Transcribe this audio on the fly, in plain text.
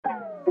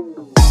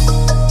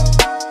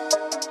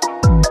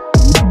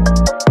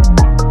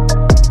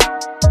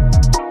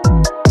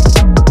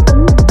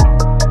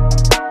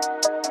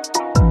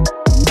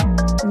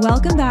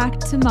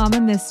to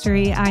Mama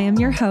Mystery. I am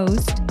your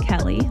host,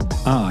 Kelly.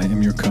 I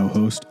am your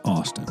co-host,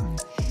 Austin.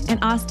 And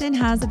Austin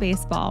has a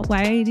baseball.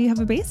 Why do you have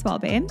a baseball,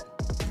 babe?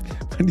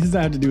 What does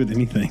that have to do with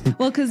anything?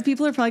 Well, because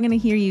people are probably going to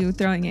hear you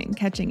throwing it and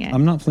catching it.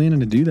 I'm not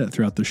planning to do that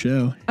throughout the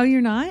show. Oh, you're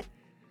not?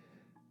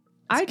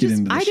 I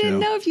didn't show.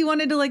 know if you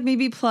wanted to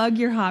maybe plug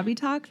your hobby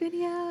talk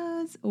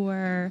videos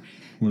or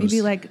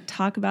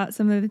talk about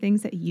some of the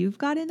things that you've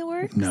got in the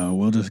works. No,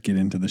 we'll just get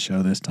into the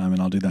show this time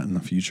and I'll do that in the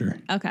future.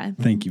 Okay.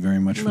 Thank you very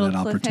much for that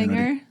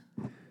opportunity.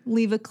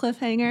 Leave a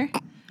cliffhanger.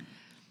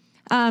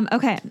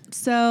 Okay.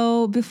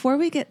 So before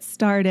we get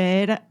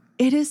started,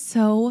 it is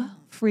so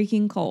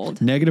freaking cold.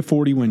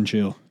 -40 wind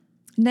chill.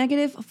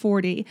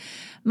 -40.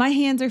 My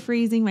hands are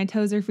freezing. My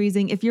toes are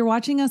freezing. If you're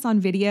watching us on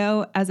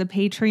video as a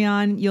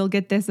Patreon, you'll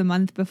get this a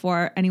month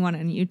before anyone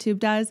on YouTube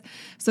does.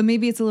 So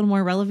maybe it's a little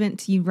more relevant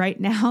to you right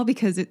now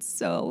because it's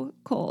so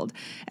cold.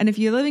 And if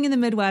you're living in the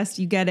Midwest,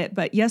 you get it.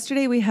 But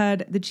yesterday we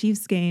had the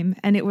Chiefs game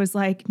and it was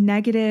like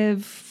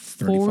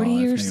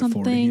 -40 or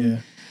something. 40, yeah.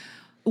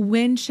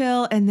 Wind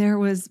chill. And there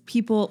was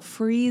people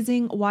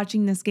freezing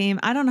watching this game.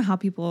 I don't know how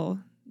people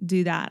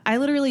do that. I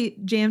literally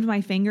jammed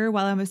my finger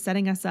while I was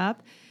setting us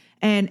up.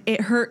 And it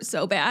hurt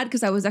so bad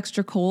because I was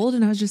extra cold.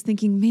 And I was just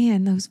thinking,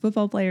 man, those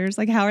football players,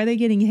 how are they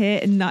getting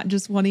hit and not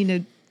just wanting to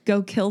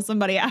go kill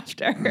somebody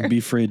after? Be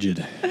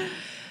frigid.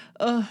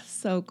 Oh,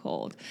 so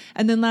cold.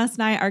 And then last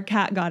night, our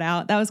cat got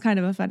out. That was kind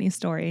of a funny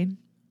story.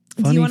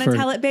 Do you want to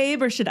tell it,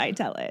 babe, or should I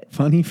tell it?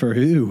 Funny for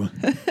who?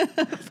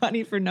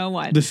 Funny for no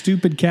one. The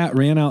stupid cat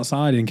ran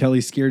outside and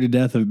Kelly's scared to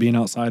death of being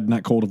outside in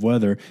that cold of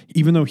weather.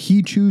 Even though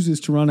he chooses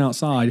to run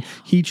outside,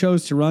 he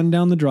chose to run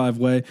down the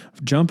driveway,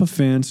 jump a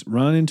fence,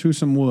 run into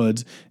some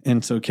woods.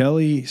 And so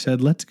Kelly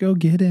said, let's go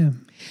get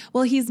him.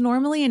 Well, he's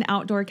normally an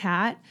outdoor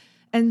cat.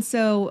 And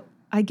so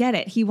I get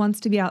it. He wants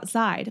to be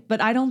outside,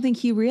 but I don't think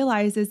he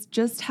realizes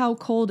just how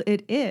cold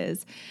it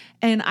is.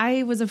 And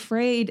I was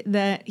afraid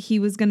that he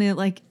was going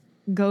to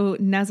go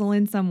nuzzle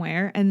in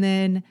somewhere and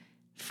then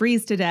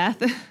freeze to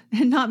death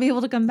and not be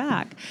able to come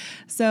back.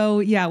 So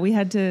yeah, we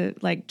had to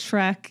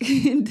trek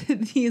into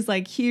these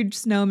huge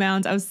snow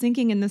mounds. I was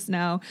sinking in the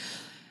snow.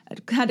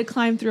 I had to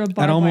climb through a barbed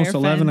wire at almost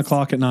 11 fence.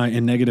 o'clock at night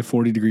in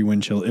 -40 degree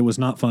wind chill. It was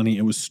not funny.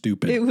 It was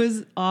stupid. It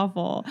was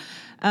awful.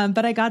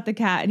 But I got the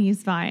cat and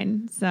he's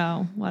fine.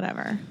 So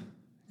whatever.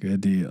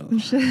 Good deal.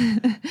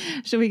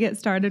 Should we get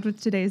started with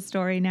today's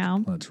story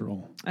now? Let's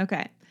roll.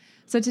 Okay.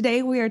 So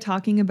today we are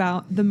talking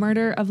about the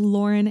murder of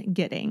Lauren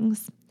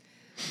Giddings.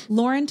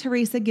 Lauren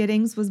Teresa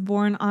Giddings was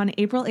born on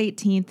April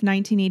 18th,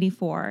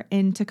 1984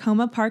 in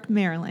Tacoma Park,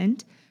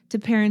 Maryland, to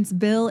parents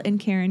Bill and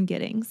Karen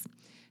Giddings.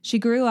 She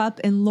grew up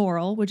in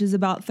Laurel, which is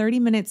about 30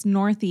 minutes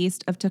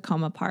northeast of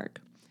Tacoma Park.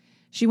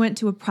 She went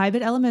to a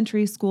private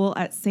elementary school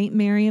at St.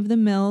 Mary of the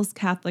Mills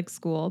Catholic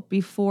School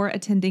before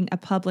attending a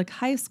public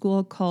high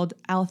school called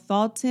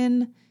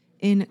Althalton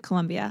in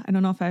Columbia. I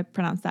don't know if I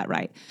pronounced that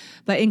right,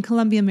 but in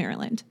Columbia,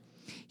 Maryland.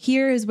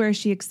 Here is where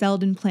she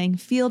excelled in playing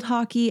field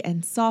hockey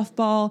and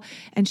softball,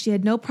 and she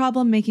had no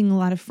problem making a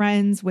lot of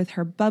friends with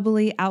her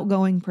bubbly,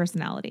 outgoing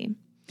personality.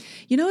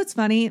 You know what's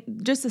funny?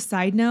 Just a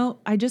side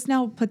note, I just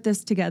now put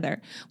this together.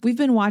 We've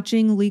been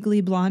watching Legally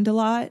Blonde a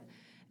lot,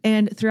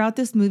 and throughout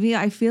this movie,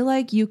 I feel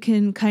like you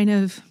can kind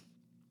of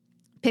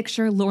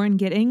picture Lauren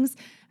Giddings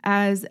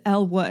as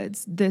Elle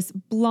Woods, this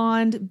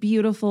blonde,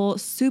 beautiful,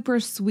 super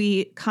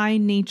sweet,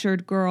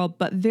 kind-natured girl,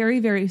 but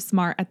very, very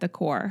smart at the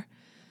core.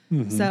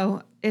 Mm-hmm.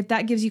 So if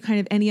that gives you kind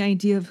of any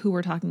idea of who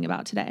we're talking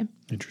about today.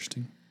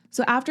 Interesting.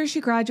 So after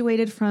she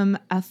graduated from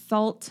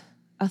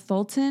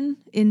Althalton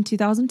in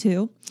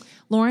 2002,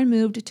 Lauren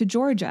moved to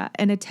Georgia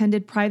and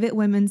attended private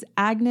women's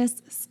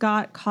Agnes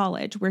Scott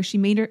College, where she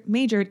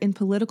majored in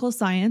political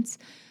science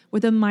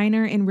with a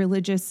minor in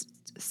religious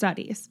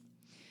studies.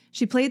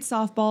 She played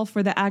softball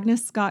for the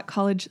Agnes Scott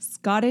College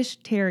Scottish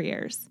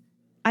Terriers.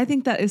 I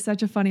think that is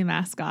such a funny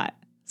mascot.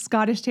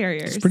 Scottish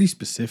Terriers. It's pretty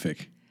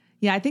specific.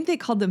 Yeah, I think they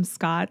called them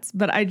Scots,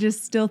 but I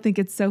just still think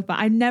it's so fun.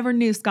 I never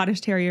knew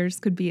Scottish Terriers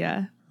could be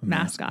a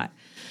mascot.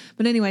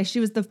 But anyway, she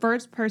was the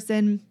first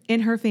person in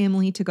her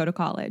family to go to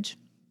college.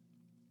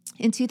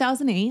 In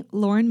 2008,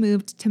 Lauren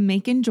moved to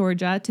Macon,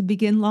 Georgia to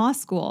begin law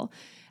school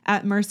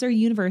at Mercer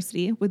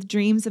University with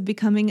dreams of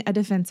becoming a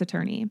defense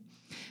attorney.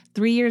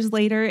 3 years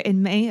later,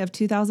 in May of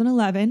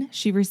 2011,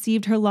 she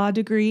received her law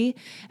degree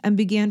and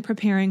began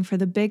preparing for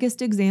the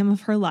biggest exam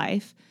of her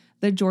life,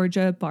 the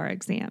Georgia bar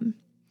exam.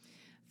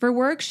 For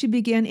work, she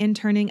began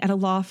interning at a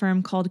law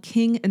firm called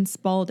King &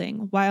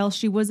 Spalding. While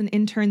she was an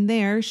intern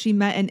there, she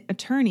met an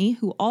attorney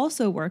who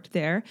also worked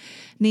there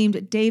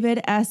named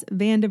David S.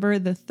 Vandiver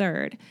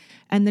III,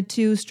 and the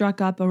two struck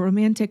up a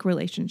romantic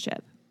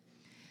relationship.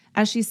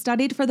 As she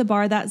studied for the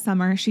bar that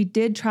summer, she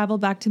did travel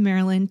back to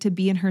Maryland to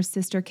be in her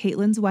sister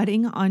Caitlin's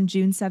wedding on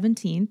June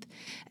 17th,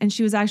 and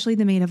she was actually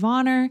the maid of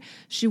honor.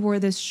 She wore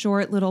this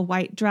short little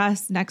white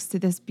dress next to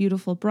this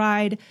beautiful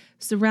bride,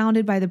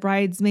 surrounded by the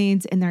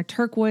bridesmaids in their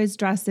turquoise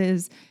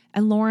dresses,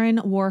 and Lauren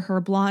wore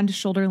her blonde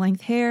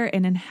shoulder-length hair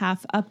in a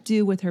half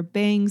updo with her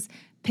bangs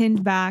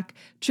pinned back,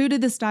 true to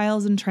the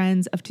styles and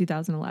trends of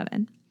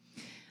 2011.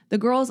 The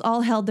girls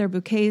all held their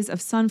bouquets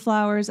of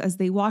sunflowers as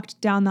they walked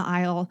down the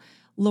aisle.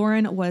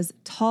 Lauren was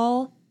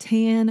tall,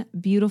 tan,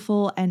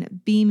 beautiful,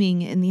 and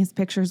beaming in these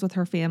pictures with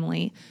her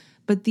family.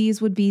 But these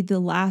would be the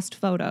last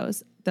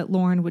photos that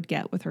Lauren would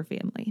get with her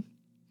family.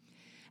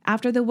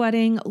 After the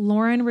wedding,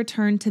 Lauren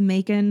returned to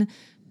Macon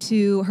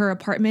to her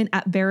apartment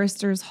at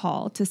Barrister's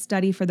Hall to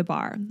study for the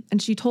bar.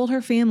 And she told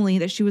her family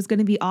that she was going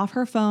to be off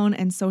her phone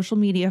and social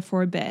media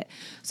for a bit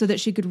so that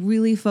she could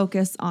really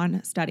focus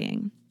on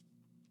studying.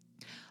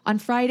 On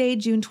Friday,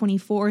 June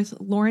 24th,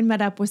 Lauren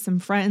met up with some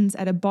friends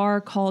at a bar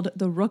called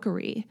The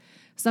Rookery.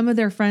 Some of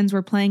their friends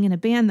were playing in a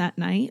band that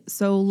night,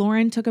 so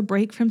Lauren took a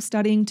break from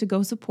studying to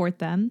go support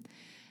them.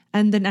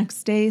 And the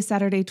next day,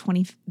 Saturday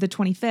the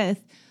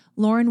 25th,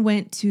 Lauren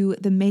went to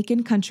the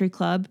Macon Country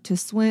Club to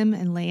swim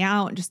and lay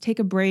out and just take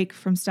a break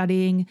from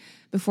studying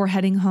before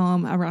heading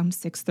home around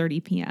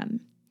 6:30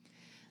 p.m.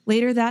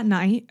 Later that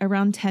night,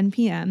 around 10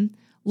 p.m.,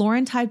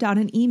 Lauren typed out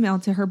an email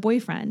to her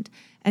boyfriend,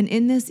 and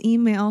in this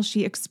email,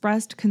 she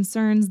expressed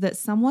concerns that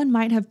someone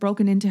might have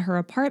broken into her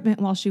apartment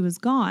while she was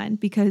gone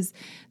because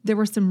there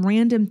were some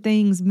random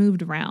things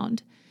moved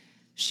around.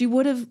 She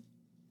would have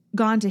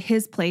gone to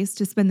his place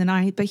to spend the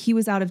night, but he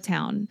was out of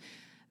town.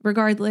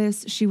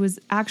 Regardless, she was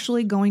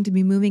actually going to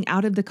be moving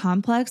out of the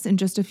complex in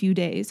just a few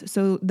days,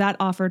 so that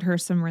offered her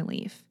some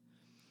relief.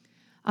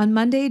 On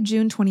Monday,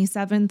 June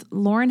 27th,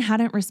 Lauren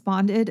hadn't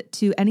responded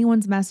to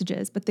anyone's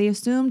messages, but they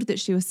assumed that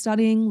she was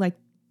studying like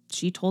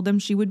she told them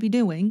she would be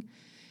doing.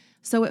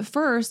 So at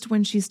first,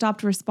 when she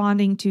stopped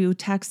responding to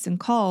texts and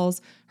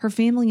calls, her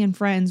family and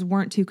friends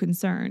weren't too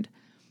concerned.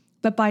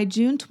 But by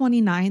June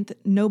 29th,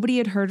 nobody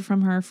had heard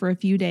from her for a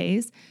few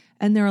days,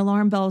 and their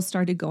alarm bells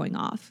started going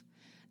off.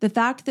 The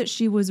fact that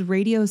she was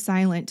radio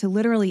silent to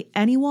literally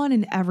anyone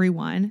and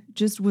everyone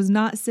just was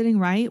not sitting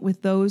right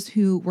with those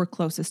who were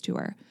closest to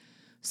her.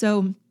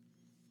 So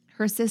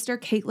her sister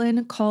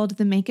Caitlin called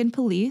the Macon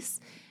police,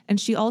 and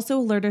she also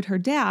alerted her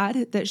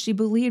dad that she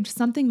believed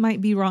something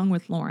might be wrong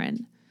with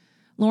Lauren.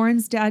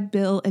 Lauren's dad,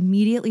 Bill,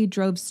 immediately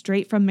drove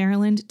straight from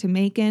Maryland to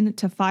Macon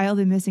to file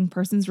the missing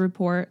persons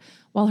report,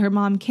 while her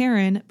mom,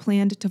 Karen,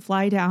 planned to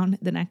fly down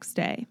the next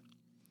day.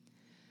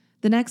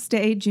 The next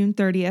day, June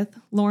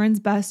 30th, Lauren's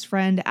best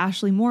friend,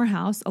 Ashley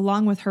Morehouse,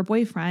 along with her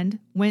boyfriend,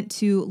 went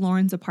to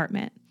Lauren's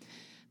apartment.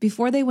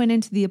 Before they went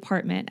into the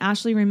apartment,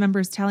 Ashley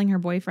remembers telling her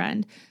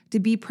boyfriend to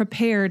be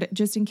prepared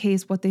just in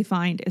case what they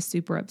find is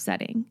super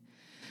upsetting.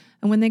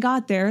 And when they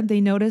got there,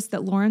 they noticed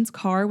that Lauren's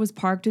car was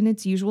parked in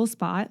its usual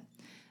spot.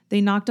 They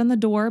knocked on the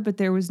door, but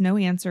there was no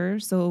answer,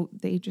 so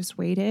they just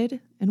waited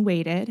and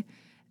waited.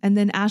 And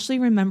then Ashley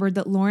remembered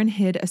that Lauren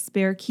hid a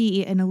spare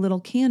key and a little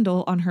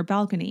candle on her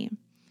balcony.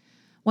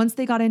 Once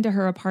they got into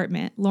her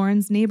apartment,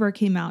 Lauren's neighbor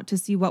came out to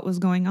see what was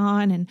going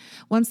on, and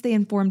once they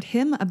informed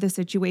him of the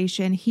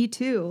situation, he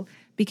too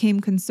became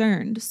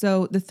concerned.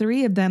 So the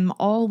three of them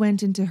all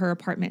went into her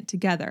apartment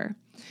together.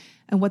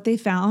 And what they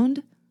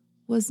found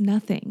was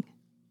nothing.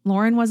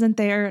 Lauren wasn't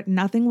there,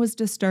 nothing was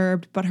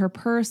disturbed, but her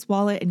purse,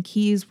 wallet, and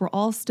keys were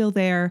all still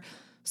there.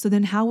 So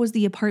then how was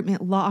the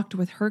apartment locked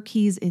with her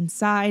keys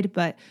inside,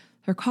 but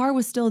her car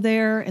was still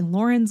there and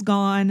Lauren's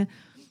gone?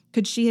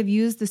 Could she have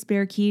used the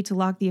spare key to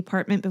lock the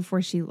apartment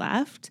before she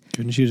left?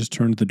 Couldn't she just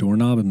turn the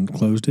doorknob and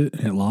closed it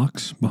and it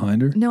locks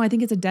behind her? No, I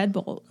think it's a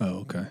deadbolt.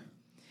 Oh, okay.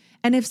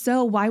 And if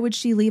so, why would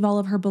she leave all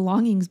of her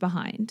belongings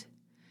behind?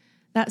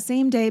 That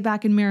same day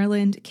back in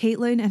Maryland,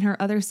 Caitlin and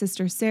her other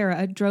sister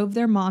Sarah drove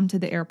their mom to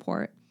the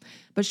airport.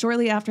 But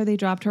shortly after they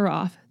dropped her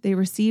off, they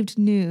received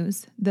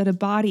news that a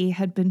body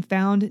had been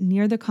found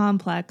near the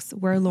complex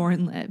where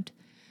Lauren lived.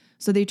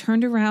 So they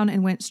turned around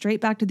and went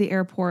straight back to the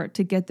airport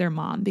to get their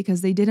mom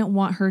because they didn't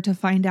want her to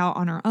find out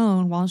on her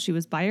own while she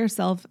was by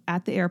herself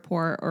at the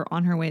airport or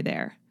on her way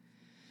there.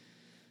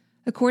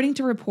 According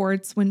to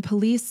reports, when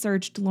police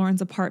searched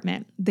Lauren's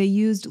apartment, they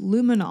used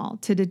luminol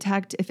to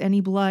detect if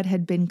any blood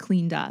had been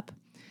cleaned up.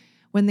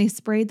 When they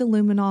sprayed the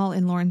luminol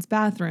in Lauren's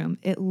bathroom,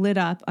 it lit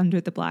up under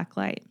the black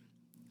light.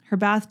 Her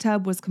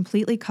bathtub was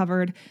completely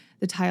covered,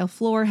 the tile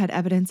floor had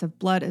evidence of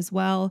blood as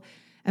well,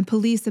 and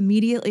police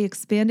immediately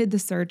expanded the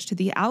search to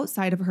the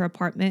outside of her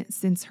apartment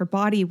since her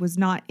body was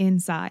not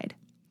inside.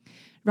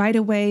 Right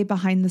away,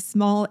 behind the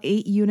small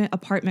 8-unit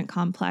apartment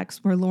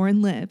complex where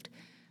Lauren lived,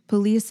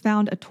 police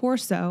found a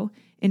torso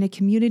in a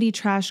community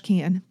trash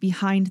can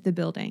behind the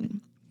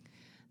building.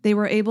 They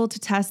were able to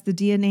test the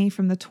DNA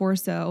from the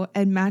torso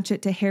and match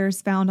it to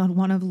hairs found on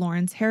one of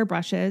Lauren's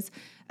hairbrushes,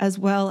 as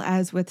well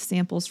as with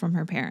samples from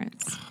her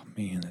parents. Oh,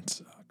 man, that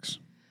sucks.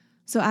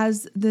 So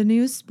as the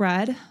news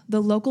spread,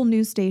 the local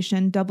news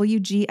station,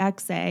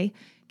 WGXA,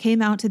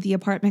 came out to the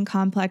apartment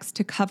complex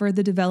to cover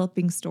the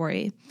developing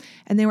story.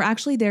 And they were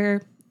actually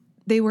there.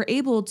 They were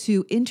able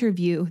to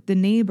interview the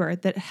neighbor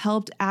that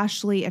helped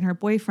Ashley and her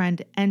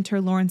boyfriend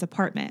enter Lauren's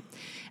apartment.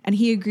 And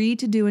he agreed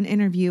to do an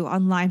interview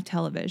on live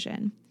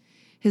television.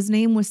 His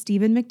name was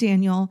Stephen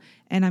McDaniel,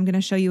 and I'm going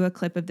to show you a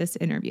clip of this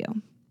interview.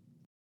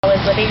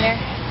 Was living there?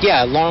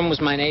 Yeah, Lauren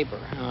was my neighbor.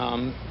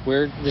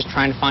 We're just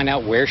trying to find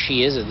out where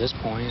she is at this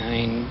point. I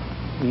mean,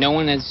 no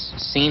one has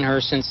seen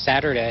her since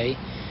Saturday.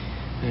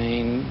 I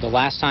mean, the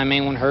last time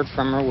anyone heard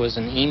from her was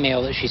an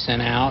email that she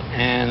sent out,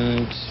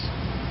 and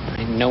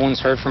no one's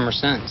heard from her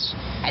since.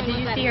 Did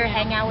you see her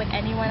hang out with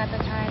anyone at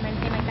the time or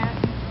anything like that?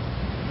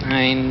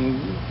 I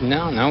mean,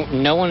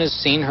 no one has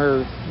seen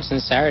her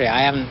since Saturday.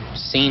 I haven't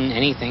seen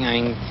anything.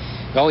 I mean,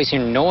 you always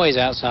hear noise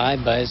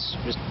outside, but it's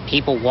just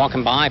people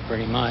walking by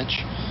pretty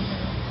much.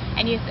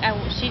 And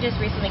she just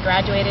recently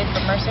graduated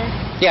from Mercer?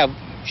 Yeah,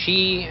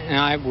 she and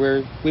I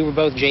were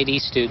both JD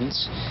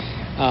students.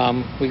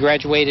 We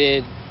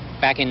graduated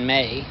back in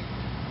May.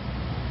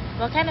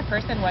 What kind of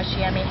person was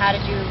she? I mean, what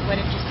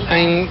did you see?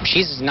 I mean,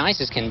 she's as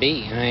nice as can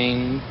be. I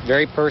mean,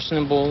 very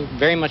personable,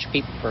 very much a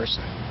people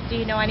person. Do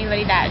you know any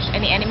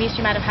enemies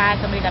she might have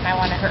had, somebody that might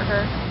want to hurt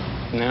her?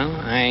 No,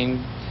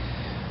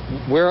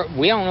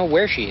 we don't know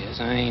where she is.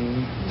 I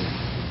mean,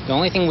 the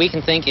only thing we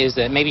can think is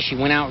that maybe she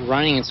went out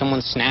running and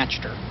someone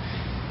snatched her.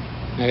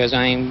 Because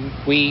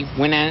we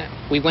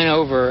went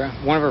over.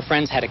 One of her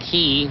friends had a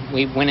key.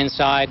 We went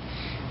inside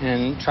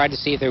and tried to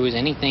see if there was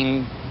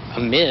anything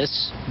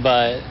amiss,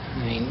 but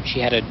I mean, she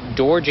had a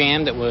door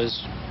jamb that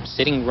was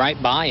sitting right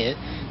by it,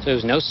 so there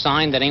was no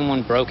sign that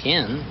anyone broke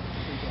in.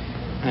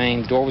 I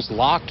mean, the door was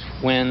locked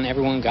when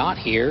everyone got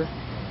here.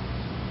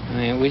 I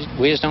mean,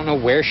 we just don't know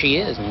where she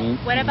is.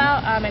 What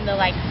about in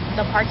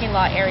the parking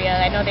lot area?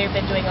 I know they've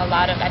been doing a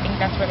lot of. I think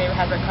that's where they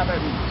have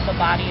recovered the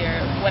body or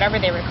whatever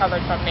they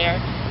recovered from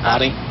there.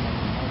 Body.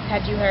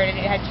 Had you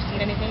seen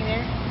anything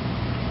there?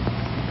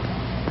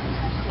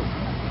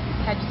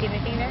 Had you seen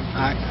anything there?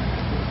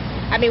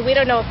 I mean, we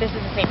don't know if this is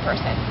the same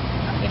person.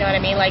 You know what I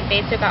mean? Like, they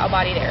took out a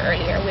body there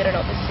earlier. We don't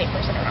know if it's the same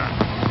person or not.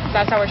 So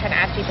that's why we're trying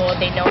to ask people if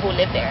they know who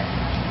lived there.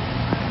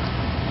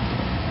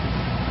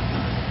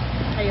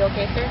 Are you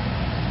okay, sir?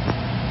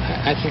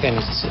 I think I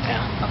need to sit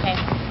down. Okay.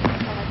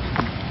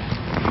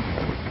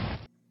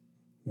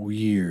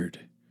 Weird.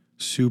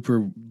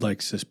 Super,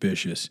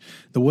 suspicious.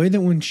 The way that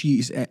when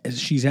she's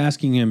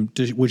asking him,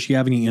 would she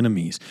have any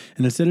enemies?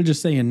 And instead of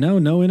just saying,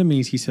 no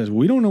enemies, he says,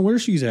 we don't know where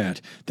she's at.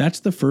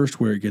 That's the first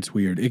where it gets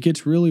weird. It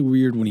gets really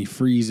weird when he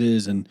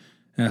freezes and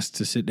asks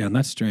to sit down.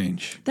 That's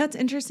strange. That's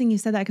interesting you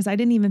said that, because I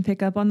didn't even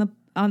pick up on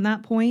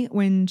that point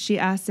when she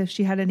asked if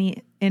she had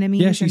any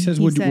enemies. Yeah, she says,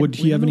 would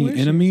he have any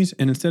enemies?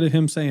 And instead of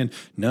him saying,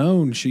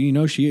 no, she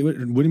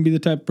wouldn't be the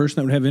type of person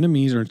that would have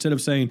enemies, or instead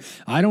of saying,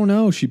 I don't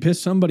know, she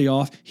pissed somebody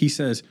off, he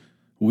says,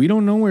 we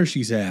don't know where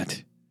she's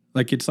at.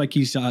 It's like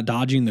he's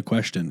dodging the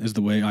question, is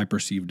the way I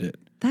perceived it.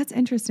 That's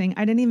interesting.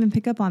 I didn't even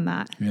pick up on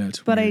that. Yeah, it's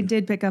But weird. I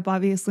did pick up,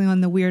 obviously,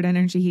 on the weird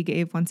energy he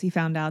gave once he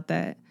found out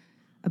that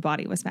a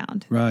body was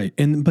found. Right.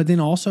 But then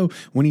also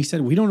when he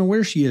said, we don't know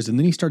where she is, and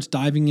then he starts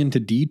diving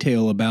into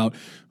detail about,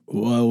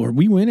 well,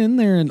 we went in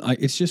there, and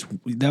it's just,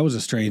 that was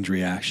a strange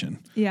reaction.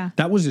 Yeah.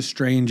 That was as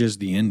strange as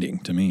the ending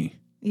to me.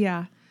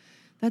 Yeah.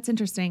 That's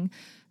interesting.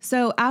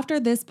 So after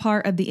this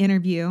part of the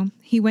interview,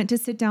 he went to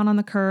sit down on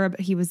the curb.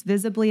 He was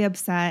visibly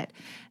upset.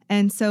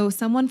 And so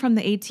someone from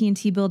the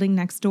AT&T building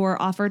next door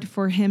offered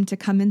for him to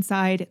come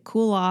inside,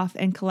 cool off,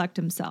 and collect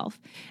himself.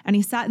 And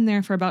he sat in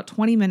there for about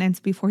 20 minutes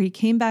before he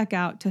came back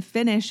out to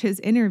finish his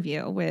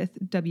interview with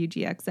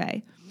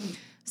WGXA.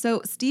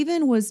 So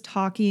Stephen was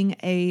talking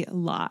a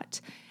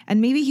lot. And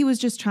maybe he was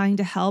just trying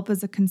to help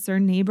as a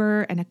concerned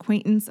neighbor and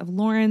acquaintance of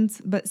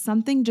Lauren's, but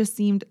something just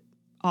seemed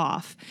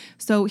off.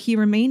 So he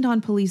remained on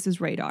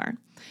police's radar.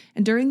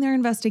 And during their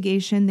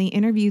investigation, they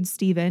interviewed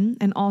Stephen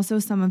and also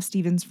some of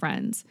Stephen's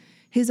friends.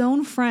 His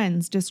own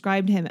friends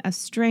described him as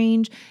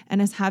strange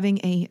and as having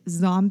a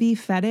zombie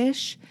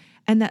fetish,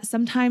 and that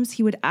sometimes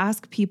he would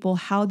ask people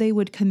how they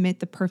would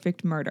commit the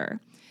perfect murder.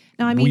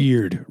 Now, I mean,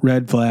 weird.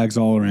 Red flags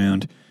all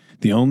around.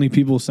 The only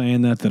people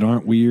saying that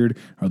aren't weird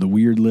are the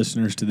weird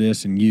listeners to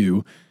this and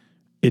you.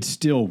 It's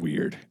still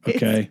weird,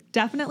 okay? It's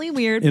definitely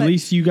weird. At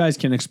least you guys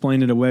can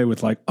explain it away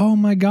with oh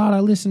my God, I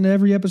listened to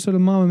every episode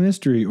of Mama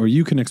Mystery. Or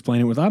you can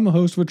explain it with, I'm a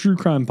host of a true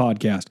crime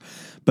podcast.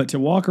 But to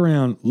walk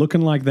around looking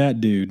like that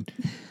dude,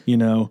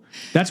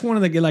 that's one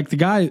of the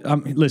guy,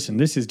 listen,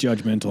 this is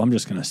judgmental. I'm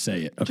just going to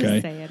say it, okay?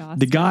 Just say it, Austin.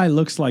 The guy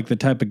looks like the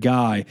type of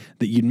guy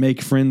that you'd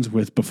make friends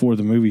with before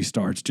the movie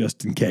starts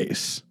just in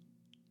case.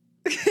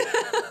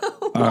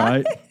 All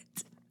right?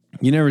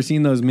 You never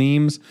seen those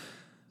memes?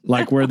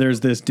 Where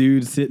there's this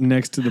dude sitting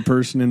next to the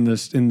person in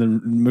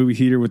the movie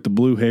theater with the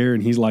blue hair,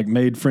 and he's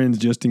made friends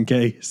just in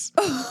case.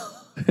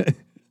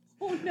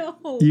 Oh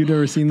no! You've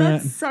never seen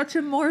that? That's such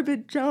a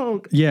morbid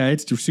joke. Yeah,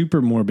 it's super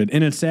morbid,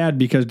 and it's sad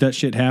because that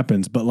shit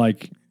happens. But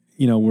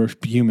we're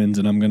humans,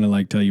 and I'm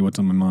gonna tell you what's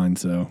on my mind.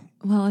 So,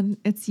 well,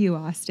 it's you,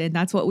 Austin.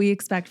 That's what we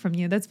expect from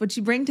you. That's what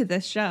you bring to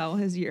this show,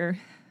 is your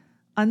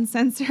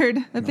uncensored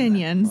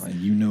opinions.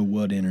 You know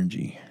what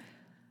energy?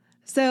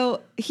 So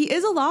he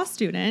is a law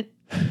student.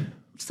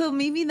 So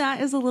maybe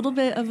that is a little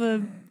bit of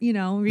a,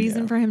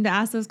 reason for him to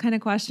ask those kind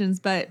of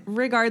questions. But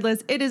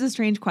regardless, it is a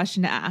strange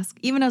question to ask,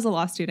 even as a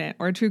law student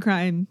or a true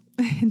crime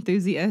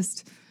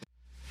enthusiast.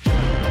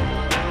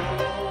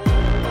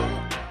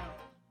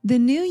 The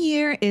new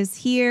year is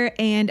here,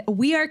 and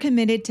we are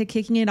committed to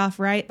kicking it off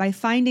right by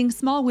finding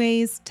small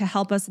ways to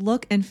help us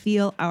look and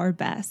feel our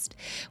best.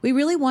 We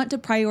really want to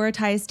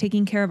prioritize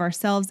taking care of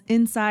ourselves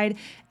inside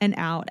and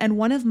out. And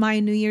one of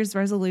my New Year's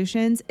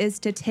resolutions is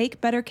to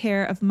take better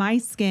care of my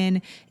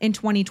skin in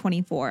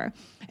 2024.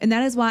 And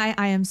that is why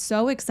I am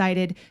so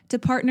excited to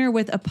partner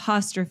with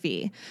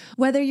Apostrophe.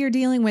 Whether you're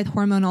dealing with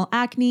hormonal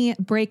acne,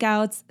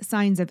 breakouts,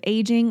 signs of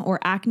aging, or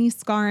acne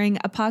scarring,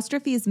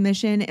 Apostrophe's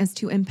mission is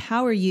to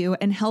empower you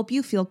and help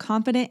you feel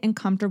confident and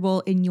comfortable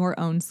in your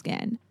own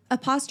skin.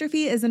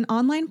 Apostrophe is an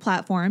online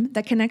platform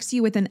that connects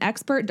you with an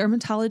expert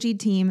dermatology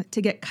team to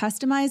get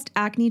customized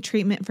acne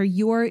treatment for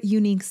your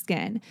unique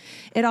skin.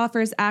 It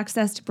offers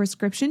access to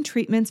prescription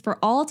treatments for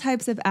all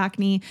types of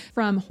acne,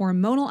 from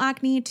hormonal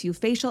acne to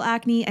facial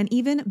acne, and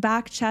even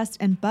back, chest,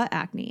 and butt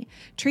acne.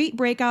 Treat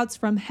breakouts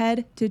from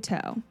head to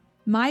toe.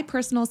 My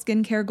personal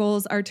skincare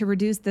goals are to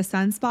reduce the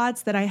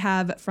sunspots that I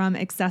have from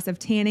excessive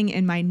tanning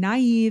in my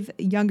naive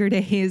younger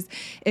days.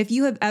 If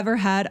you have ever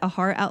had a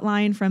heart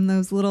outline from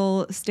those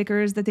little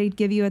stickers that they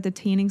give you at the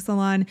tanning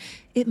salon,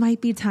 it might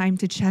be time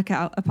to check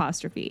out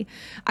Apostrophe.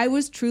 I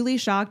was truly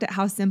shocked at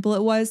how simple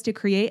it was to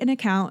create an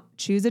account,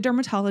 choose a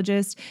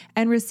dermatologist,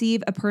 and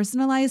receive a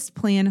personalized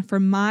plan for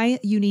my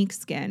unique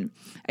skin.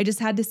 I just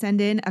had to send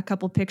in a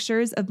couple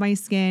pictures of my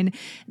skin.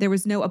 There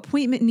was no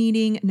appointment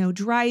needing, no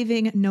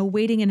driving, no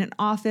waiting in an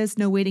office,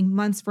 no waiting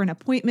months for an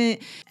appointment.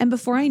 And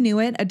before I knew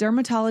it, a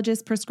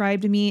dermatologist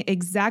prescribed me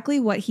exactly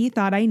what he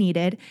thought I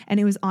needed, and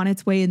it was on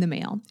its way in the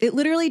mail. It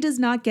literally does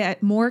not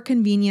get more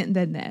convenient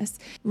than this.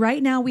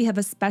 Right now, we have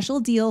a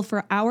special deal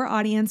for our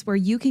audience where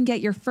you can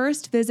get your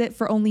first visit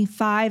for only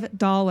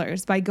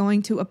 $5 by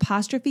going to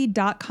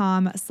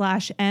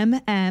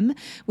apostrophe.com/MM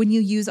when you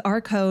use our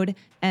code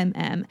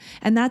MM.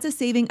 And that's a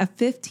saving of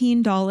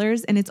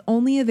 $15, and it's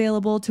only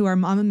available to our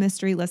Mama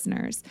Mystery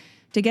listeners.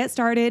 To get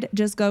started,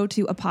 just go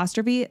to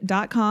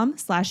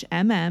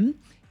apostrophe.com/MM,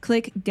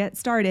 click Get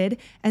Started,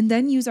 and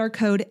then use our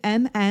code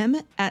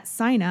MM at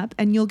sign up,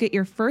 and you'll get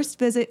your first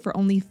visit for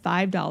only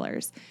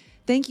 $5.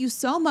 Thank you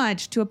so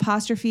much to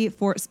Apostrophe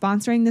for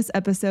sponsoring this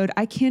episode.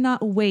 I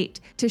cannot wait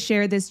to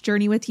share this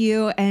journey with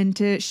you and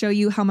to show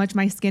you how much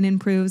my skin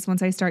improves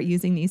once I start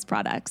using these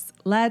products.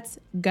 Let's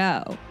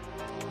go.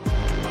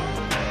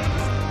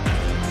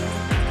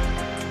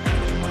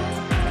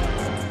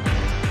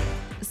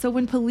 So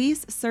when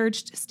police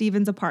searched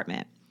Stephen's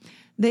apartment,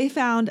 they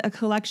found a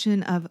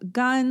collection of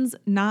guns,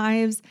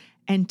 knives,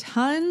 and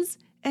tons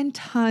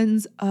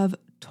of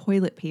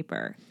toilet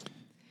paper.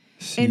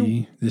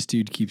 See, this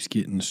dude keeps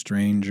getting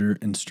stranger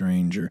and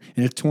stranger.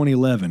 And it's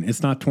 2011.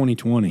 It's not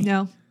 2020.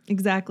 No,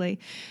 exactly.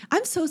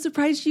 I'm so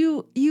surprised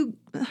you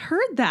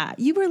heard that.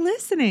 You were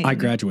listening. I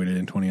graduated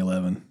in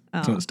 2011,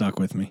 so it stuck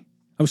with me.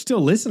 I was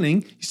still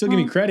listening. You still give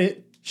me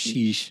credit.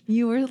 Sheesh.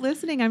 You were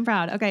listening. I'm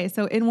proud. Okay,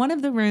 so in one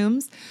of the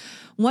rooms,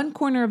 one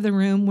corner of the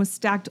room was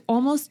stacked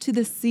almost to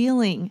the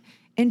ceiling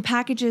in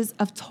packages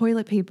of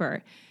toilet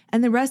paper.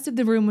 And the rest of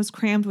the room was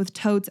crammed with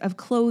totes of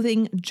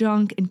clothing,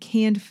 junk, and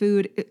canned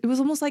food. It was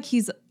almost like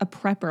he's a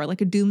prepper, like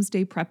a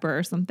doomsday prepper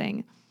or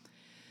something.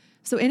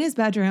 So in his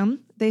bedroom,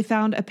 they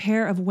found a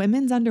pair of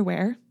women's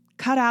underwear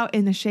cut out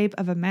in the shape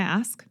of a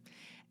mask,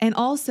 and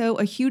also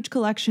a huge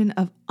collection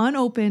of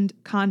unopened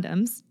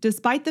condoms,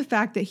 despite the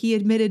fact that he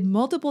admitted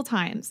multiple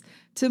times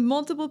to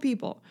multiple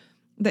people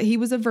that he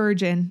was a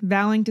virgin,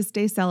 vowing to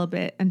stay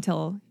celibate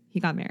until he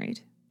got married.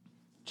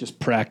 Just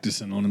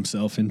practicing on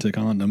himself into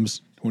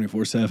condoms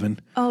 24/7.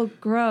 Oh,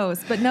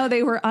 gross. But no,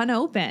 they were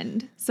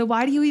unopened. So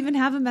why do you even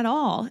have them at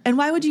all? And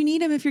why would you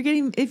need them if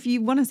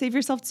you want to save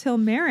yourself till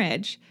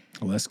marriage?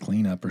 Less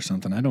cleanup or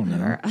something. I don't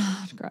know.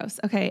 Oh, gross.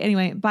 Okay.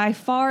 Anyway, by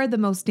far the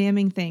most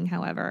damning thing,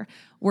 however,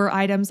 were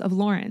items of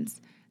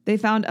Lauren's. They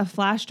found a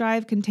flash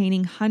drive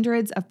containing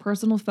hundreds of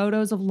personal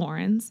photos of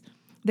Lauren's.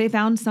 They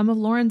found some of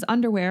Lauren's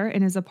underwear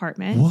in his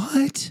apartment.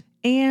 What?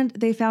 And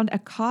they found a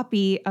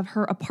copy of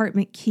her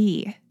apartment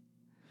key.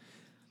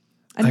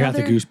 I got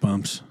the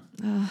goosebumps.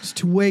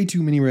 It's way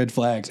too many red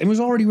flags. It was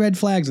already red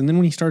flags. And then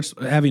when he starts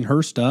having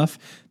her stuff,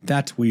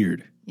 that's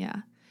weird.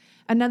 Yeah.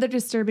 Another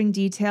disturbing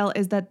detail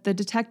is that the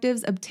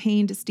detectives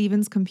obtained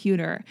Stephen's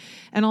computer.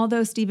 And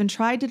although Stephen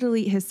tried to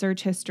delete his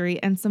search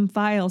history and some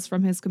files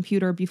from his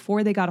computer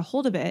before they got a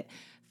hold of it,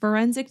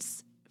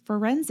 forensics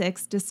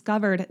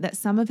discovered that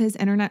some of his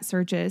internet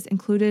searches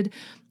included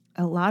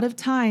a lot of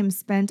time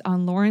spent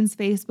on Lauren's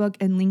Facebook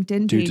and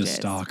LinkedIn pages. Dude's a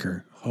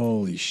stalker.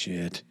 Holy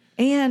shit.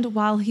 And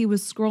while he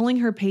was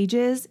scrolling her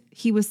pages,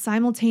 he was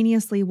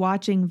simultaneously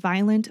watching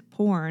violent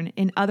porn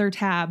in other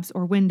tabs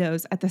or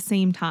windows at the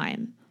same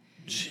time.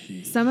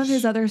 Jeez. Some of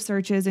his other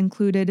searches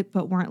included,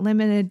 but weren't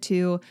limited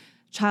to,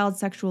 child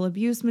sexual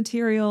abuse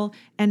material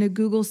and a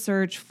Google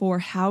search for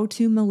how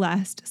to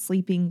molest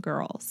sleeping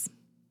girls.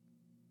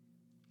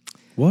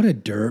 What a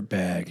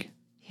dirtbag.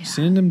 Yeah.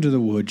 Send him to the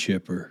wood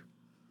chipper.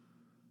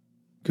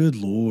 Good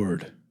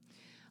Lord.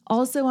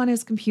 Also on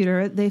his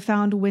computer, they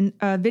found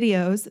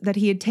videos that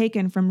he had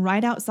taken from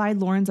right outside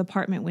Lauren's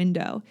apartment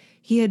window.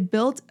 He had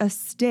built a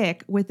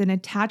stick with an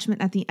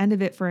attachment at the end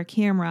of it for a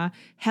camera,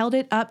 held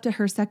it up to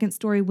her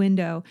second-story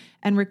window,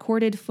 and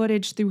recorded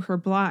footage through her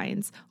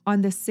blinds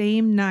on the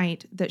same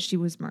night that she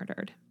was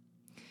murdered.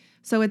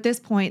 So at this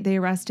point, they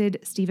arrested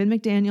Stephen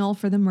McDaniel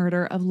for the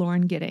murder of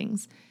Lauren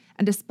Giddings.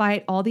 And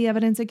despite all the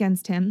evidence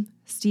against him,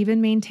 Stephen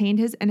maintained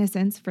his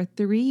innocence for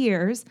 3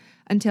 years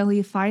until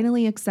he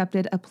finally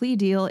accepted a plea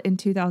deal in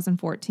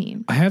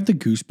 2014. I have the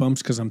goosebumps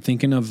because I'm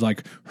thinking of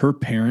like her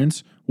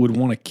parents would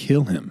want to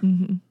kill him.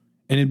 Mm-hmm.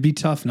 And it'd be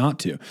tough not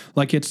to.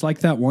 Like, it's like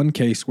that one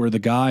case where the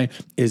guy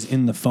is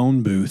in the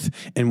phone booth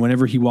and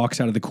whenever he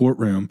walks out of the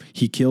courtroom,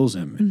 he kills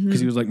him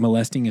because he was like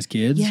molesting his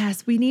kids.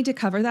 Yes, we need to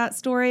cover that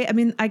story. I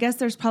mean, I guess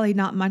there's probably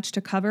not much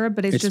to cover,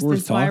 but it's just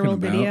worth this viral talking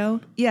about.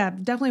 video. Yeah,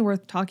 definitely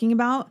worth talking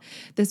about.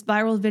 This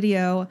viral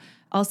video,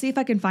 I'll see if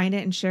I can find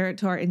it and share it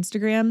to our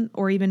Instagram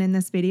or even in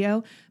this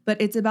video.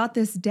 But it's about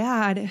this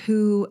dad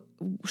who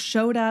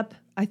showed up.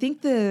 I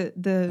think the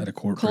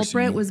culprit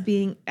proceeding. was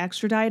being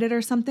extradited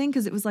or something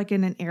because it was like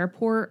in an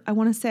airport, I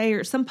want to say,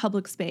 or some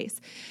public space.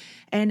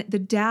 And the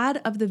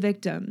dad of the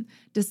victim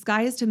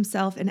disguised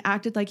himself and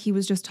acted like he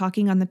was just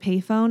talking on the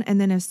payphone. And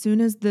then as soon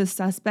as the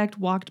suspect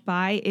walked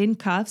by in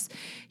cuffs,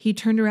 he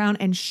turned around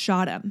and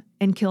shot him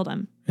and killed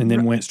him. And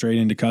then went straight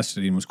into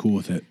custody and was cool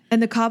with it.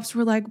 And the cops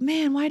were like,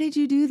 man, why did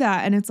you do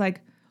that? And it's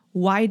like,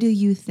 why do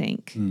you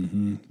think?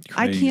 Mm-hmm.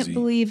 I can't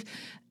believe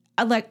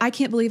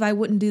I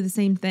wouldn't do the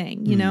same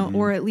thing, you know,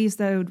 or at least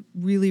I would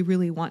really,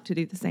 really want to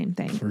do the same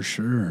thing. For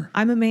sure.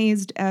 I'm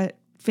amazed at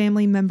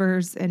family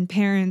members and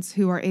parents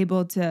who are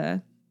able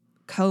to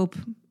cope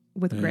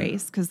with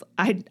grace because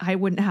I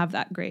wouldn't have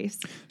that grace.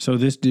 So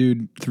this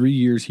dude, 3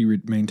 years, he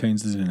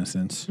maintains his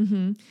innocence.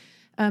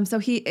 Mm-hmm. So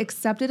he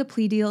accepted a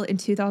plea deal in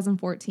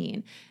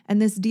 2014,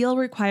 and this deal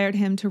required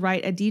him to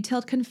write a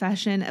detailed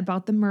confession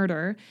about the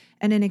murder,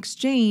 and in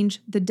exchange,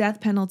 the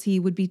death penalty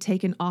would be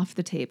taken off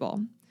the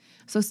table.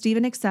 So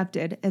Stephen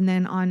accepted, and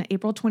then on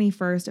April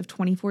 21st of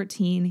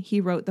 2014,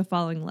 he wrote the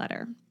following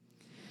letter.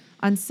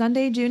 On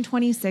Sunday, June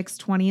 26,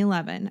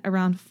 2011,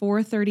 around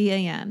 4:30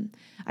 a.m.,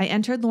 I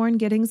entered Lauren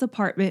Giddings'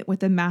 apartment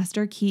with a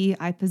master key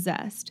I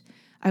possessed.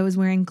 I was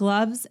wearing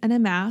gloves and a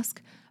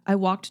mask. I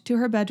walked to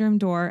her bedroom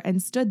door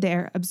and stood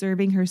there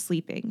observing her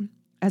sleeping.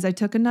 As I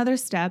took another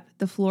step,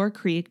 the floor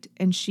creaked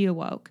and she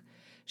awoke.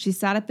 She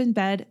sat up in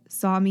bed,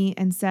 saw me,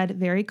 and said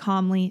very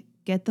calmly,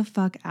 "Get the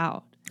fuck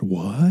out."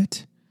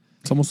 What?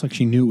 It's almost like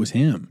she knew it was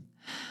him.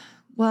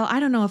 Well, I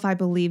don't know if I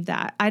believe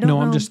that. I don't know.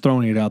 No, I'm just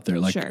throwing it out there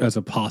like Sure. as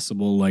a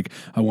possible, like,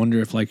 I wonder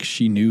if like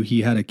she knew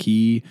he had a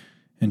key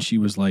and she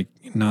was like,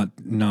 not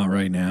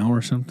right now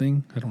or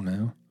something. I don't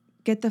know.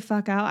 Get the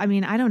fuck out. I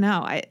mean, I don't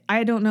know.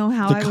 I don't know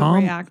how I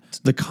would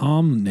react. The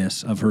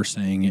calmness of her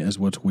saying it is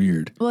what's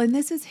weird. Well, and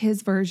this is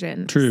his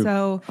version. True.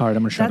 So all right,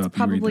 I'm going to shut up. That's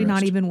probably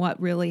not even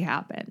what really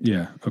happened.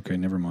 Yeah. Okay.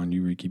 Never mind.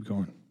 You keep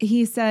going.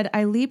 He said,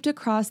 I leaped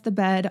across the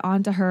bed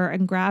onto her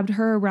and grabbed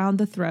her around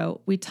the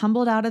throat. We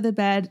tumbled out of the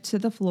bed to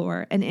the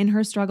floor, and in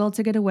her struggle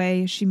to get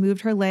away, she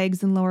moved her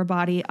legs and lower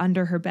body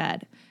under her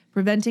bed,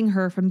 preventing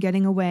her from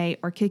getting away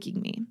or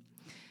kicking me.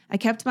 I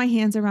kept my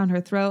hands around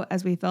her throat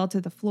as we fell to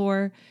the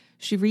floor.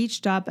 She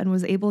reached up and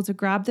was able to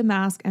grab the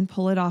mask and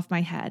pull it off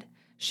my head.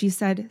 She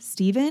said,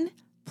 "Stephen,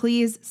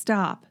 please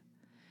stop."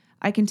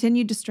 I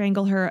continued to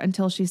strangle her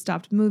until she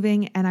stopped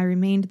moving, and I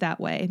remained that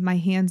way, my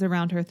hands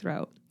around her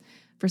throat.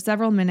 For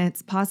several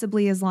minutes,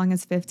 possibly as long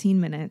as 15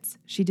 minutes,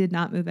 she did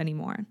not move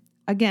anymore.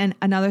 Again,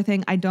 another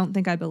thing I don't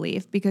think I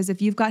believe, because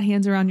if you've got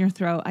hands around your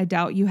throat, I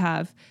doubt you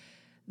have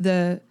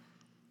the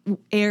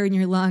air in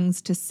your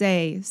lungs to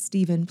say,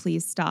 "Stephen,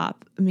 please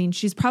stop." I mean,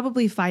 she's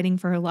probably fighting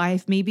for her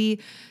life.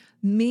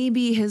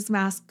 Maybe his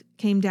mask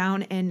came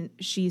down and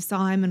she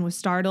saw him and was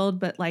startled,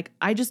 but like,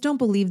 I just don't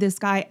believe this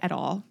guy at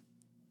all.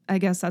 I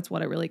guess that's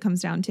what it really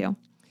comes down to.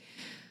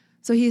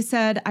 So he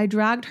said, I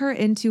dragged her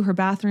into her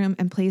bathroom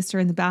and placed her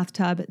in the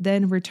bathtub,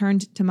 then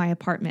returned to my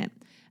apartment.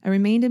 I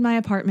remained in my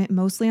apartment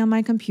mostly on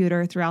my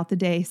computer throughout the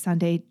day,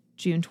 Sunday,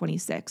 June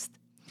 26th.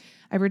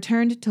 I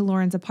returned to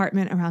Lauren's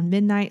apartment around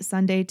midnight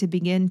Sunday to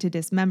begin to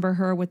dismember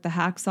her with the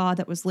hacksaw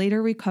that was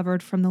later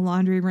recovered from the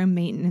laundry room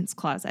maintenance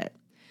closet.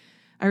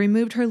 I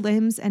removed her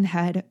limbs and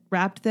head,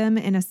 wrapped them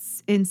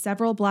in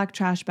several black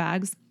trash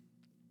bags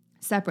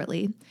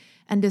separately,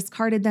 and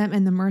discarded them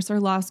in the Mercer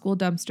Law School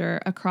dumpster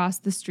across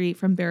the street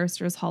from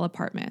Barrister's Hall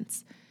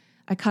Apartments.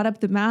 I cut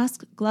up the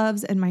mask,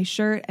 gloves, and my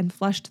shirt and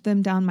flushed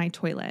them down my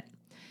toilet.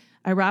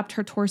 I wrapped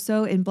her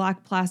torso in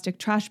black plastic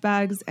trash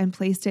bags and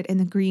placed it in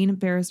the green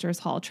Barrister's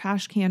Hall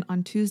trash can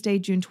on Tuesday,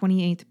 June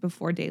 28th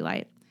before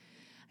daylight.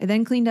 I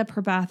then cleaned up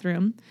her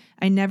bathroom.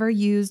 I never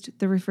used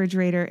the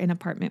refrigerator in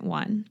apartment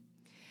 1.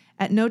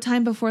 At no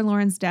time before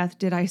Lauren's death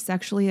did I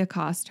sexually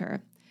accost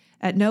her.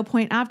 At no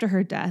point after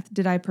her death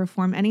did I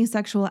perform any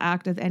sexual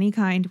act of any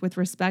kind with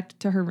respect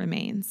to her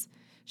remains.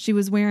 She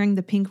was wearing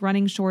the pink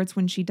running shorts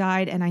when she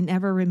died, and I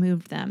never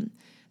removed them.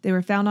 They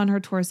were found on her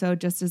torso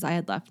just as I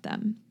had left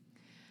them.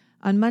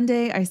 On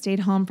Monday, I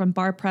stayed home from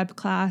bar prep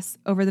class.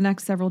 Over the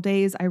next several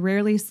days, I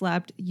rarely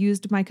slept,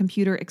 used my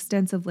computer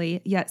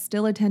extensively, yet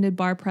still attended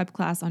bar prep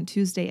class on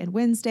Tuesday and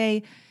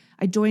Wednesday.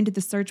 I joined the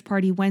search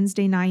party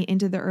Wednesday night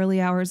into the early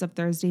hours of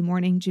Thursday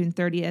morning, June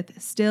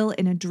 30th, still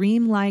in a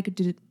dreamlike,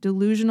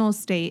 delusional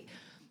state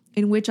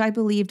in which I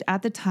believed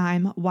at the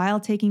time, while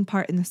taking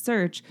part in the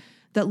search,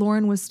 that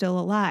Lauren was still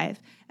alive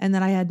and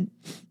that I had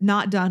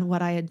not done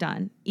what I had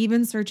done,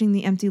 even searching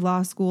the empty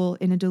law school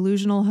in a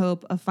delusional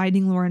hope of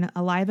finding Lauren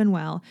alive and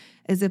well,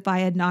 as if I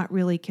had not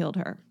really killed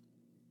her.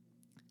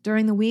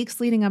 During the weeks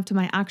leading up to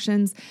my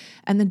actions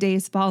and the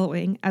days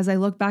following, as I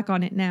look back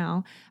on it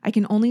now, I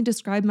can only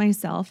describe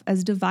myself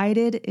as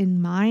divided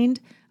in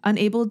mind,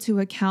 unable to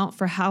account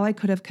for how I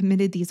could have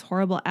committed these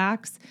horrible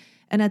acts,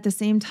 and at the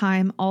same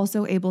time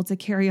also able to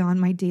carry on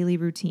my daily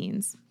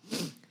routines.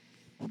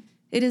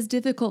 It is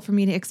difficult for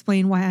me to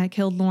explain why I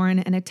killed Lauren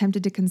and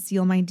attempted to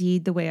conceal my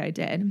deed the way I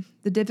did.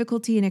 The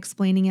difficulty in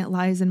explaining it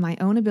lies in my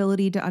own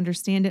ability to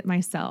understand it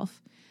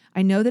myself.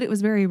 I know that it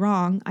was very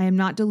wrong. I am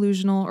not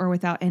delusional or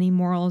without any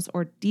morals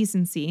or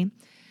decency.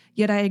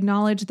 Yet I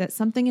acknowledge that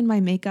something in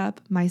my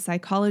makeup, my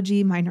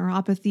psychology, my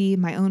neuropathy,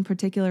 my own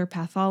particular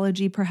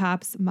pathology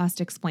perhaps must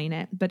explain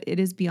it, but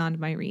it is beyond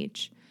my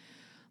reach.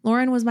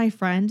 Lauren was my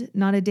friend.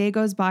 Not a day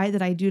goes by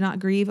that I do not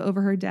grieve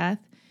over her death.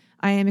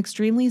 I am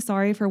extremely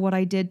sorry for what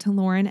I did to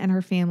Lauren and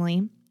her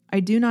family.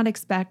 I do not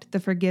expect the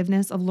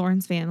forgiveness of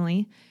Lauren's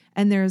family,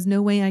 and there is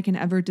no way I can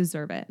ever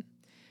deserve it.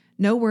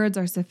 No words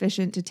are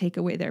sufficient to take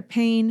away their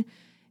pain.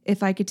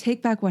 If I could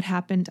take back what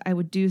happened, I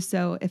would do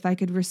so. If I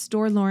could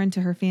restore Lauren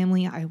to her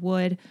family, I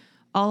would.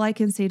 All I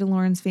can say to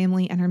Lauren's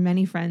family and her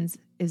many friends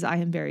is I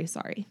am very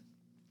sorry.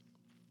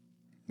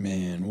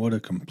 Man, what a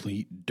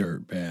complete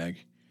dirtbag.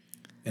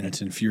 And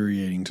it's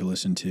infuriating to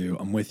listen to.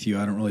 I'm with you.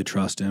 I don't really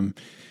trust him.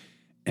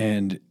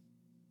 And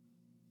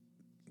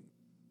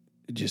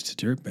just a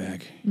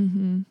dirtbag.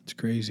 Mm-hmm. It's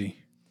crazy.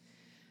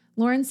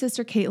 Lauren's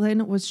sister,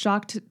 Caitlin, was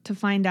shocked to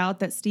find out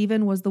that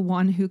Stephen was the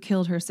one who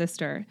killed her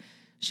sister.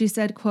 She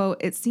said, quote,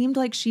 "It seemed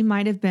like she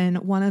might have been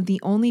one of the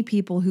only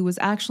people who was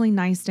actually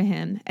nice to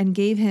him and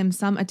gave him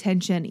some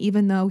attention,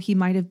 even though he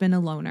might have been a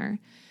loner.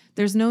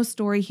 There's no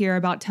story here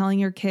about telling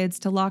your kids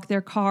to lock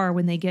their car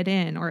when they get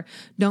in or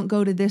don't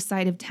go to this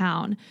side of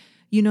town.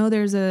 You know,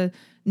 there's a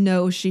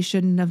no, she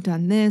shouldn't have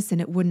done this and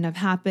it wouldn't have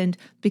happened,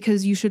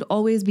 because you should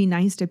always be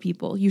nice to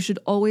people. You should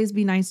always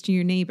be nice to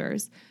your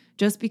neighbors.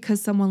 Just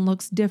because someone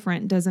looks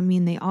different doesn't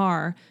mean they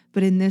are,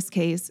 but in this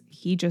case,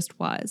 he just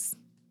was."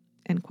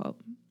 End quote.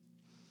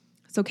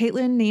 So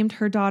Caitlin named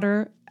her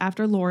daughter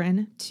after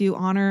Lauren to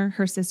honor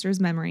her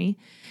sister's memory,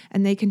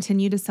 and they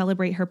continue to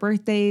celebrate her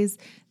birthdays.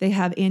 They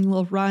have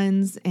annual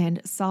runs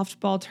and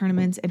softball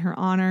tournaments in her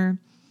honor.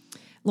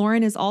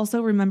 Lauren is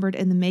also remembered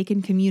in the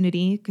Macon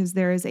community because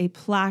there is a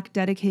plaque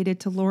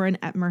dedicated to Lauren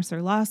at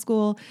Mercer Law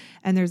School,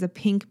 and there's a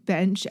pink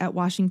bench at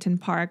Washington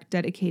Park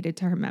dedicated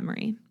to her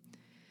memory.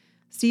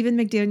 Stephen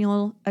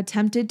McDaniel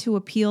attempted to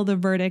appeal the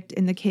verdict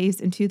in the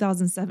case in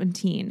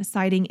 2017,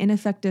 citing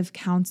ineffective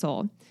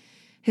counsel.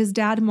 His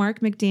dad, Mark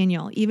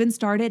McDaniel, even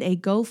started a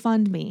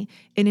GoFundMe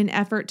in an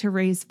effort to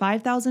raise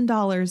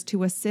 $5,000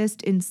 to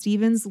assist in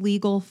Stephen's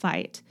legal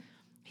fight.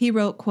 He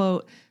wrote,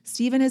 quote,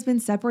 "Stephen has been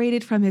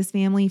separated from his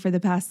family for the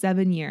past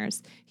 7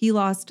 years. He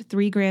lost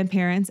 3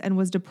 grandparents and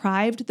was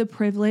deprived the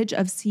privilege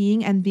of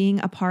seeing and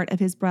being a part of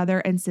his brother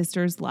and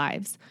sister's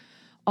lives.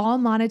 All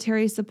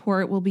monetary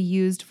support will be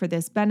used for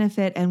this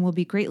benefit and will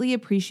be greatly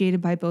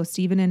appreciated by both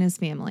Stephen and his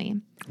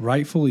family."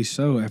 Rightfully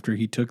so, after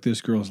he took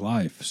this girl's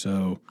life.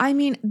 So I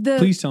mean,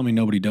 please tell me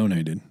nobody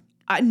donated.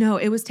 No,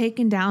 it was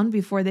taken down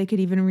before they could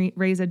even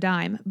raise a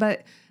dime.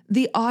 But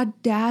the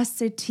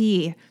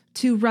audacity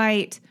to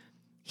write,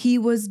 he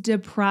was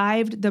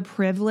deprived the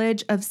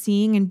privilege of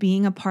seeing and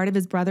being a part of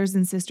his brothers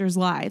and sisters'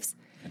 lives.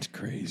 That's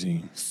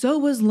crazy. So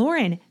was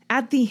Lauren,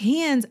 at the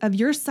hands of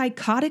your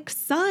psychotic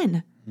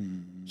son.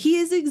 He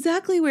is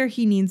exactly where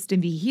he needs to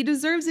be. He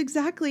deserves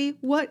exactly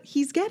what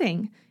he's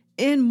getting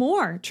and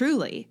more,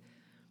 truly.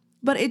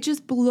 But it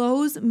just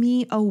blows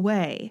me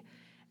away.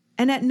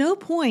 And at no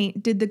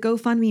point did the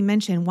GoFundMe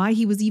mention why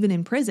he was even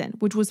in prison,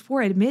 which was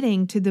for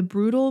admitting to the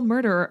brutal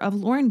murder of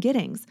Lauren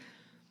Giddings.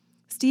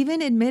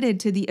 Stephen admitted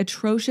to the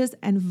atrocious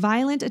and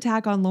violent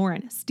attack on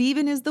Lauren.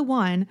 Stephen is the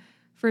one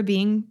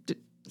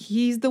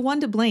he's the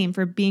one to blame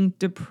for being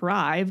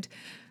deprived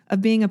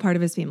of being a part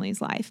of his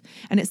family's life.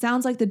 And it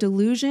sounds like the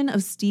delusion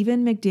of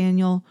Stephen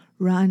McDaniel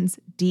runs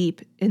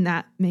deep in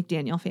that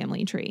McDaniel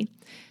family tree.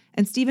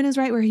 And Stephen is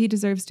right where he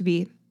deserves to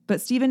be. But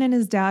Stephen and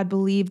his dad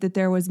believe that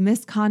there was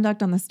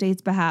misconduct on the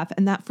state's behalf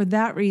and that for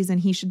that reason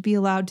he should be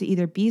allowed to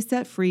either be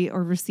set free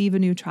or receive a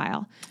new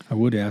trial. I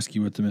would ask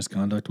you what the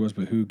misconduct was,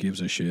 but who gives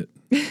a shit?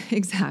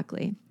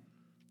 Exactly.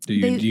 Do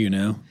you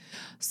know?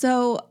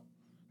 So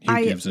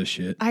Who gives a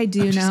shit? I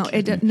do know.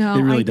 It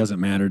really doesn't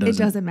matter, does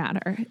it? It doesn't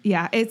matter.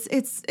 Yeah, it's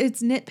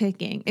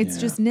nitpicking. It's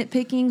just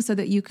nitpicking so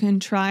that you can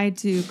try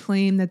to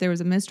claim that there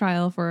was a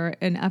mistrial for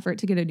an effort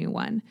to get a new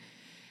one.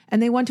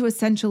 And they want to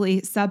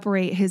essentially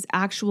separate his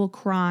actual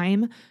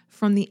crime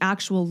from the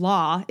actual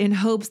law in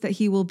hopes that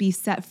he will be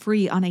set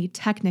free on a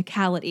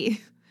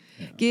technicality.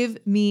 Yeah.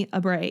 Give me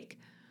a break.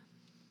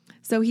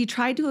 So he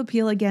tried to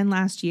appeal again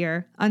last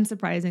year.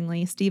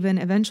 Unsurprisingly, Stephen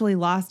eventually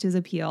lost his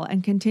appeal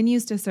and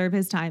continues to serve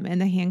his time in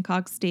the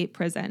Hancock State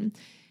Prison.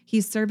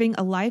 He's serving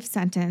a life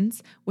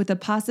sentence with a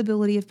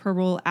possibility of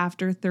parole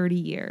after 30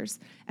 years.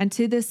 And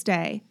to this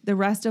day, the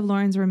rest of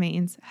Lauren's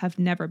remains have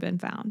never been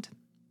found.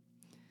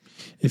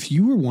 If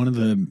you were one of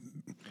the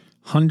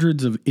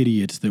hundreds of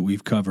idiots that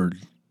we've covered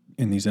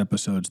in these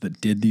episodes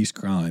that did these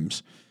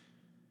crimes,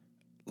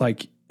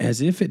 like, as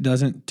if it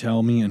doesn't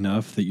tell me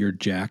enough that you're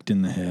jacked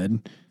in the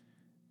head,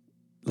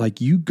 like,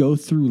 you go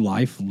through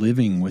life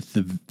living with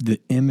the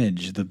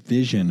image, the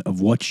vision of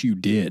what you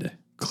did,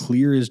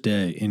 clear as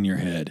day in your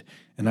head.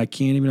 And I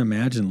can't even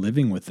imagine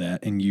living with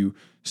that. And you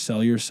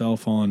sell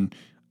yourself on,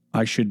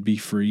 I should be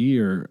free,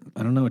 or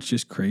I don't know. It's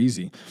just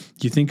crazy.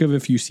 You think of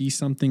if you see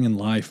something in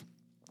life,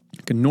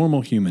 like a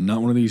normal human,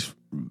 not one of these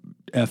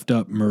effed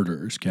up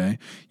murderers, okay?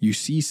 You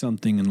see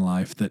something in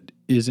life that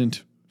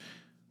isn't,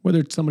 whether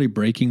it's somebody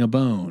breaking a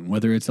bone,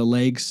 whether it's a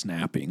leg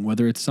snapping,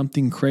 whether it's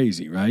something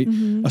crazy, right?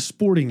 Mm-hmm. A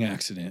sporting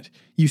accident.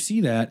 You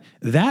see that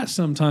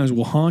sometimes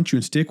will haunt you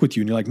and stick with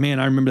you. And you're like, man,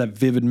 I remember that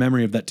vivid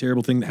memory of that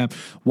terrible thing that happened.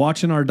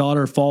 Watching our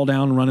daughter fall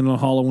down and running on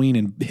Halloween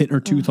and hitting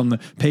her tooth on the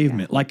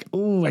pavement. Yeah. Like,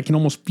 oh, I can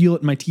almost feel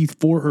it in my teeth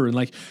for her. And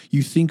like,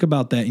 you think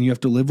about that and you have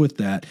to live with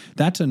that.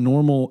 That's a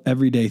normal,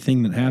 everyday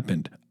thing that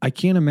happened. I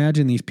can't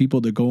imagine these people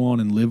that go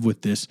on and live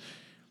with this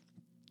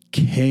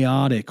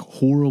chaotic,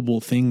 horrible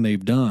thing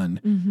they've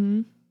done.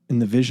 Mm-hmm. In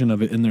the vision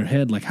of it in their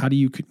head, like, how do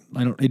you,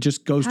 it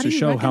just goes to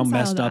show how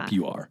messed up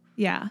you are.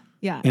 Yeah.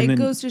 Yeah. And it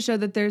goes to show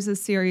that there's a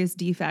serious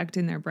defect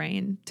in their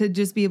brain to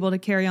just be able to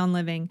carry on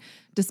living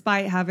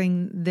despite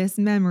having this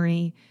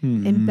memory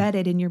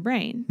embedded in your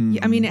brain. Mm-hmm.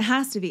 I mean, it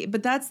has to be,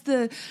 but that's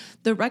the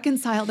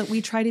reconcile that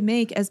we try to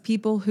make as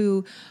people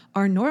who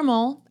are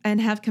normal and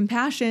have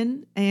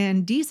compassion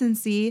and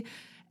decency.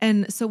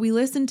 And so we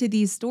listen to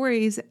these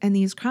stories and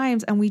these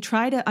crimes and we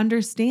try to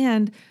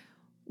understand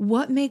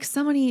what makes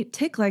somebody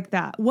tick like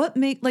that? What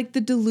like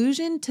the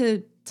delusion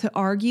to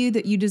argue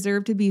that you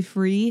deserve to be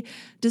free,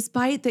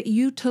 despite that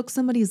you took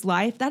somebody's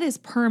life, that is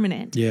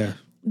permanent. Yeah.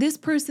 This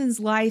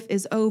person's life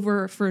is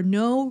over for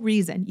no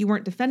reason. You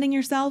weren't defending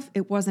yourself.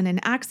 It wasn't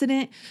an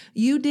accident.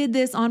 You did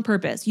this on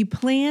purpose. You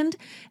planned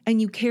and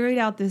you carried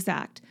out this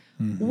act.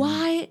 Mm-hmm.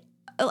 Why?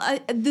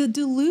 The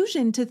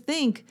delusion to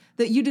think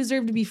that you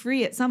deserve to be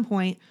free at some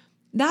point,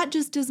 that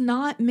just does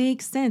not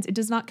make sense. It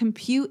does not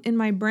compute in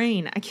my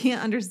brain. I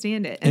can't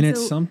understand it. And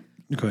it's go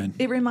ahead.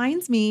 It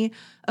reminds me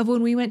of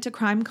when we went to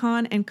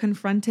CrimeCon and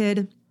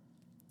confronted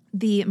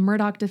the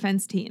Murdaugh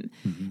defense team.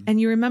 Mm-hmm.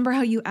 And you remember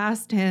how you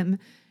asked Dick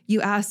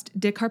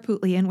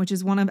Harpootlian, which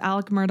is one of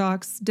Alec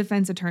Murdaugh's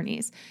defense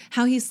attorneys,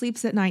 how he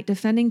sleeps at night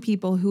defending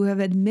people who have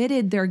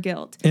admitted their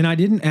guilt. And I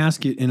didn't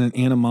ask it in an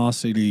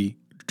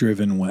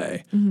animosity-driven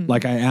way. Mm-hmm.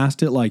 Like, I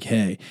asked it like,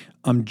 hey,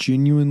 I'm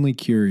genuinely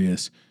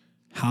curious.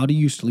 How do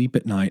you sleep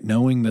at night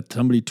knowing that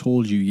somebody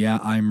told you, yeah,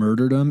 I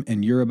murdered them,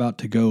 and you're about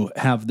to go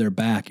have their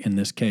back in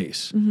this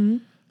case? Mm-hmm.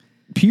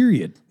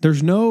 Period.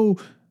 There's no,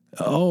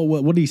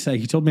 what did he say?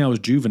 He told me I was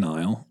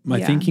juvenile.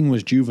 My thinking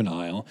was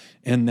juvenile,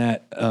 and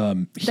that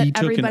he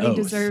took an oath. Everybody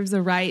deserves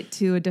a right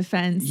to a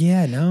defense.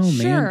 Yeah, no, man.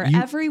 Sure,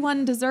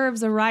 everyone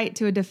deserves a right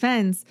to a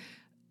defense.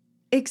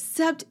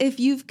 Except if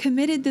you've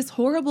committed this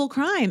horrible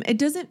crime. It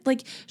doesn't,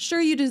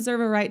 sure, you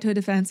deserve a right to a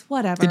defense,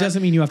 whatever. It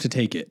doesn't mean you have to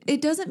take it.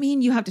 It doesn't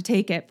mean you have to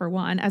take it, for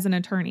one, as an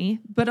attorney.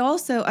 But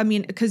also, I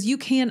mean, because you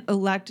can't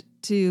elect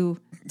to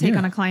take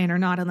on a client or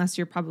not unless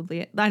you're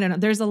probably, I don't know.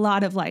 There's a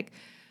lot of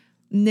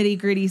nitty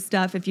gritty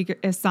stuff. If you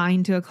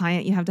assign to a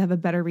client, you have to have a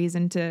better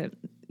reason to,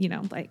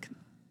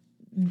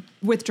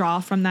 withdraw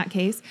from that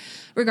case.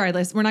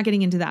 Regardless, we're not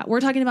getting into that. We're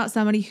talking about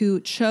somebody who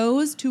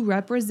chose to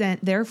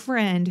represent their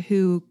friend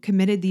who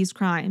committed these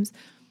crimes,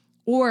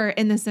 or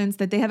in the sense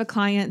that they have a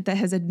client that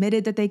has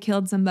admitted that they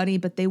killed somebody,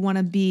 but they want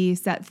to be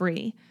set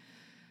free.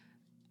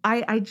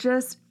 I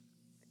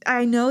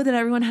know that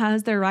everyone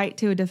has their right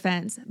to a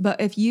defense, but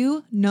if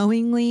you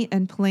knowingly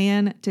and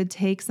plan to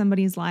take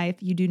somebody's life,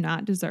 you do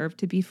not deserve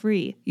to be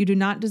free. You do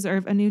not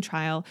deserve a new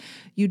trial.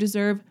 You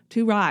deserve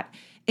to rot.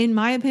 In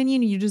my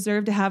opinion, you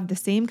deserve to have the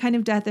same kind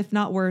of death, if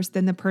not worse,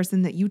 than the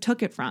person that you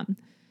took it from.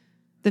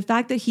 The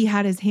fact that he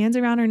had his hands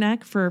around her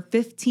neck for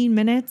 15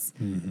 minutes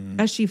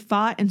as she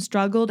fought and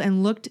struggled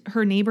and looked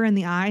her neighbor in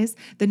the eyes,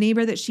 the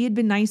neighbor that she had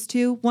been nice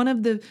to,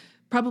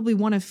 probably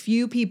one of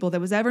few people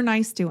that was ever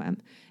nice to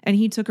him, and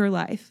he took her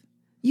life.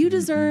 You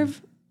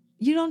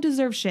don't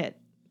deserve shit.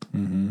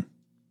 Mm-hmm.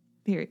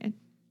 Period.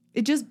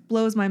 It just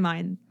blows my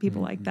mind,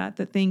 people like that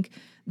think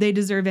they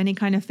deserve any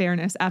kind of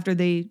fairness after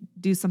they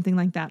do something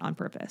like that on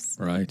purpose.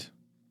 Right.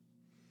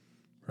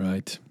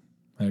 I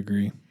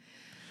agree.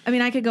 I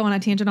mean, I could go on a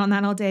tangent on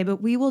that all day, but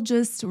we will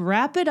just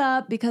wrap it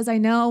up because I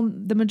know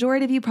the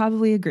majority of you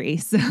probably agree.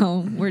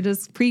 So we're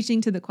just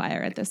preaching to the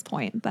choir at this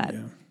point, but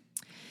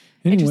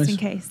Anyways, interesting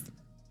case.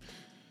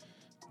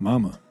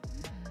 Mama,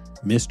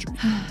 mystery.